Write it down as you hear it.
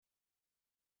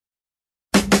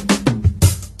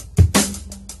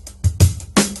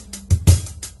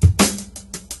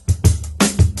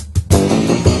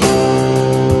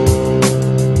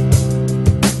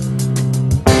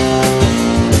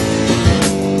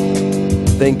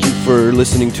Thank you for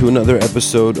listening to another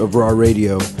episode of Raw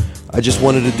Radio. I just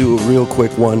wanted to do a real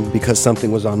quick one because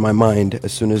something was on my mind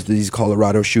as soon as these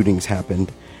Colorado shootings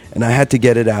happened, and I had to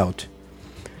get it out.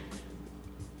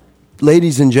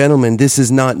 Ladies and gentlemen, this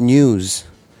is not news.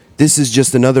 This is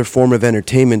just another form of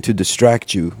entertainment to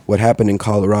distract you, what happened in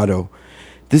Colorado.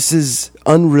 This is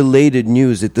unrelated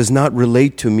news. It does not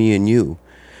relate to me and you.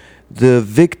 The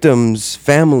victims'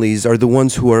 families are the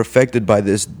ones who are affected by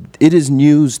this. It is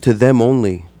news to them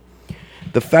only.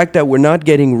 The fact that we're not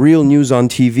getting real news on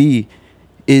TV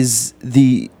is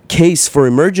the case for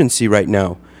emergency right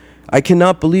now. I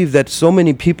cannot believe that so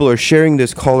many people are sharing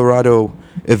this Colorado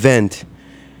event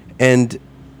and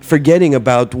forgetting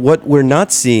about what we're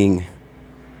not seeing.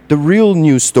 The real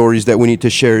news stories that we need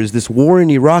to share is this war in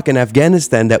Iraq and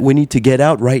Afghanistan that we need to get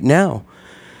out right now.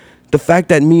 The fact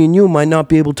that me and you might not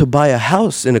be able to buy a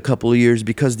house in a couple of years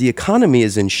because the economy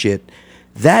is in shit,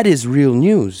 that is real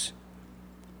news.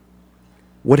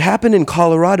 What happened in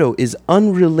Colorado is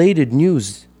unrelated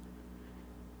news.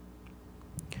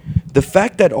 The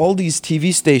fact that all these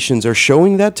TV stations are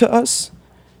showing that to us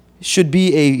should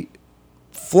be a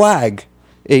flag,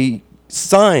 a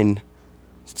sign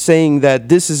saying that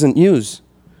this isn't news.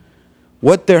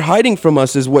 What they're hiding from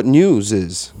us is what news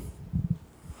is.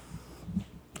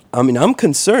 I mean, I'm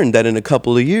concerned that in a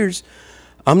couple of years,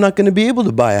 I'm not going to be able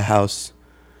to buy a house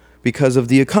because of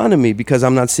the economy, because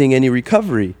I'm not seeing any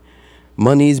recovery.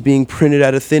 Money is being printed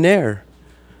out of thin air.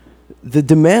 The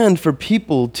demand for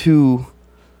people to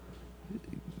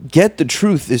get the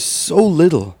truth is so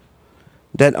little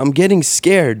that I'm getting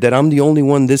scared that I'm the only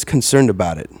one this concerned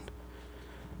about it.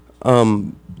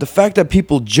 The fact that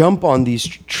people jump on these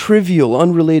trivial,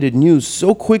 unrelated news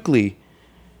so quickly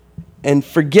and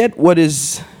forget what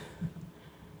is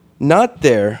not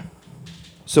there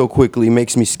so quickly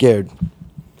makes me scared.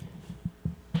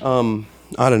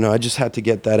 I don't know. I just had to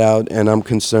get that out, and I'm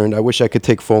concerned. I wish I could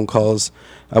take phone calls.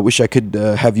 I wish I could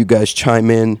have you guys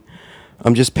chime in.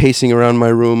 I'm just pacing around my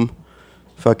room,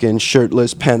 fucking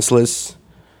shirtless, pantsless.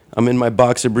 I'm in my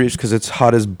boxer briefs because it's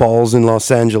hot as balls in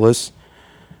Los Angeles.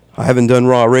 I haven't done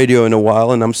Raw Radio in a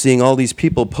while, and I'm seeing all these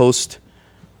people post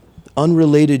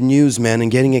unrelated news, man, and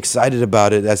getting excited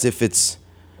about it as if it's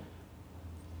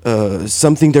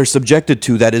something they're subjected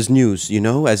to that is news, you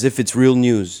know, as if it's real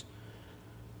news.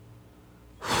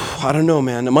 I don't know,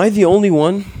 man. Am I the only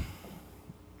one?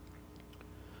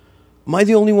 Am I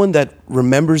the only one that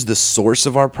remembers the source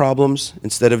of our problems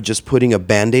instead of just putting a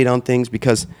Band-Aid on things?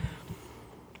 Because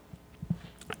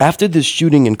after this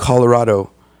shooting in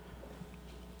Colorado,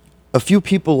 a few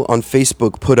people on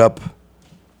Facebook put up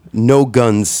no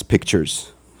guns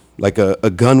pictures. Like a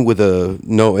gun with a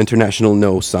no international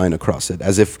no sign across it,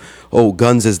 as if, oh,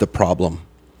 guns is the problem.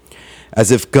 As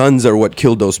if guns are what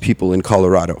killed those people in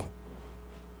Colorado.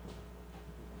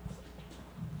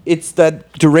 It's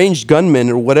that deranged gunman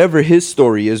or whatever his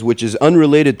story is, which is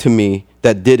unrelated to me,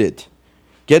 that did it.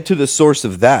 Get to the source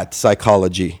of that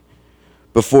psychology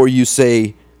before you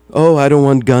say, oh, I don't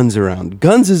want guns around.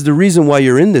 Guns is the reason why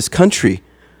you're in this country.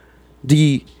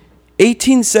 The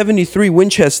 1873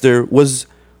 Winchester was,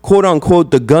 quote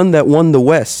unquote, the gun that won the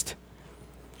West.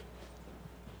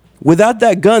 Without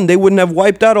that gun, they wouldn't have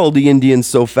wiped out all the Indians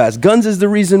so fast. Guns is the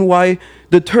reason why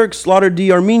the Turks slaughtered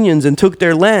the Armenians and took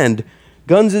their land.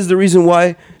 Guns is the reason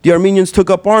why the Armenians took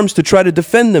up arms to try to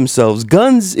defend themselves.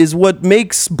 Guns is what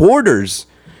makes borders.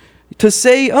 To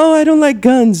say, oh, I don't like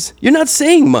guns, you're not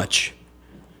saying much.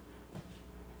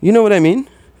 You know what I mean?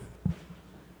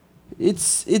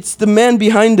 It's the man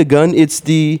behind the gun. It's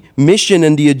the mission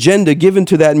and the agenda given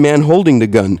to that man holding the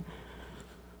gun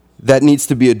that needs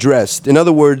to be addressed. In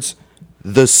other words,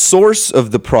 the source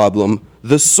of the problem,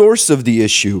 the source of the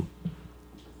issue.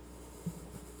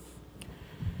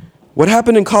 What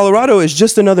happened in Colorado is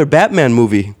just another Batman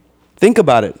movie. Think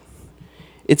about it.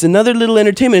 It's another little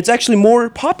entertainment. It's actually more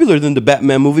popular than the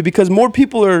Batman movie because more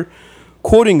people are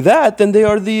quoting that than they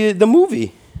are the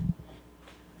movie.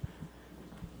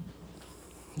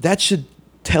 That should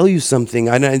tell you something.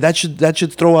 That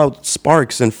should throw out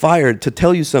sparks and fire to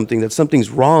tell you something, that something's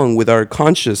wrong with our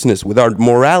consciousness, with our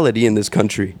morality in this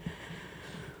country.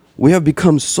 We have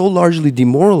become so largely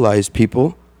demoralized,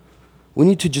 people. We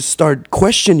need to just start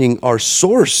questioning our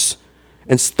source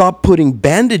and stop putting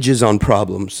bandages on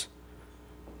problems.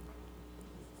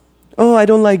 Oh, I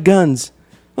don't like guns.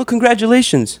 Well,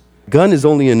 congratulations. Gun is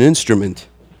only an instrument.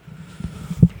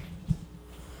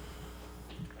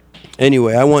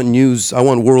 Anyway, I want news. I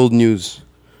want world news.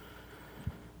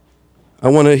 I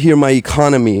want to hear my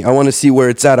economy. I want to see where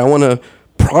it's at. I want to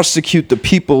prosecute the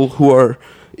people who are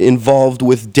involved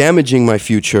with damaging my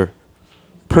future.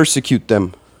 Persecute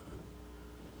them.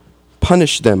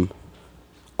 punish them,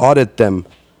 audit them.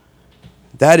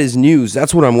 That is news.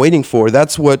 That's what I'm waiting for.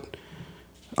 That's what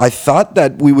I thought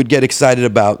that we would get excited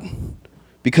about,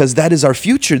 because that is our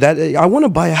future. I want to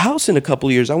buy a house in a couple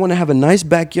of years. I want to have a nice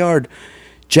backyard,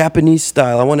 Japanese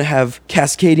style. I want to have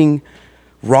cascading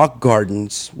rock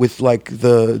gardens with like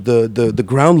the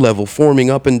ground level forming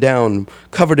up and down,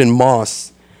 covered in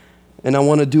moss. And I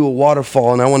want to do a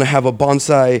waterfall, and I want to have a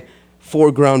bonsai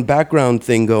foreground, background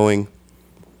thing going,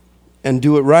 and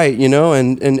do it right, you know,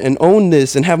 and own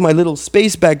this, and have my little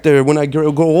space back there. When I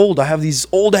grow old, I have these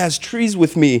old ass trees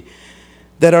with me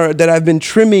that I've been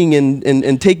trimming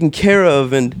and taking care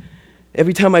of, and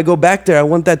every time I go back there, I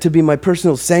want that to be my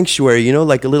personal sanctuary, you know,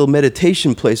 like a little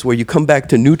meditation place where you come back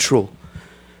to neutral.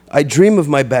 I dream of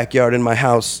my backyard and my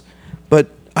house,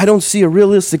 but I don't see a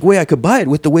realistic way I could buy it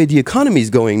with the way the economy's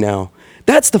going now.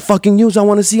 That's the fucking news I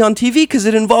want to see on TV, because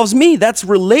it involves me. That's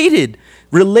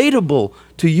relatable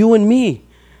to you and me.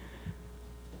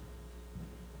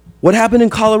 What happened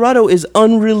in Colorado is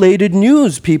unrelated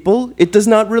news, people. It does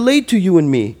not relate to you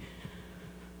and me.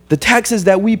 The taxes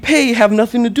that we pay have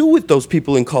nothing to do with those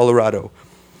people in Colorado.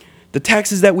 The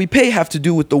taxes that we pay have to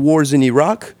do with the wars in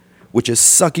Iraq, which is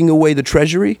sucking away the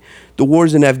treasury, the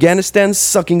wars in Afghanistan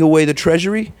sucking away the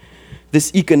treasury,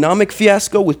 this economic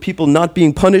fiasco with people not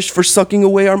being punished for sucking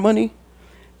away our money.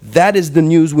 That is the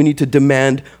news we need to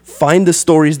demand. Find the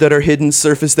stories that are hidden,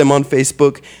 surface them on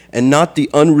Facebook, and not the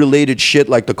unrelated shit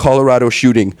like the Colorado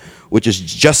shooting, which is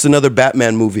just another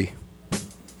Batman movie.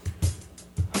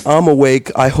 I'm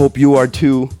awake. I hope you are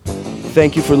too.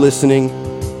 Thank you for listening.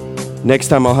 Next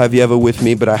time I'll have Yeva with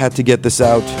me, but I had to get this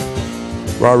out.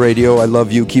 Raw Radio, I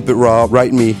love you. Keep it raw.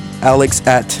 Write me,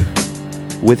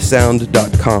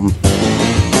 alex@withsound.com.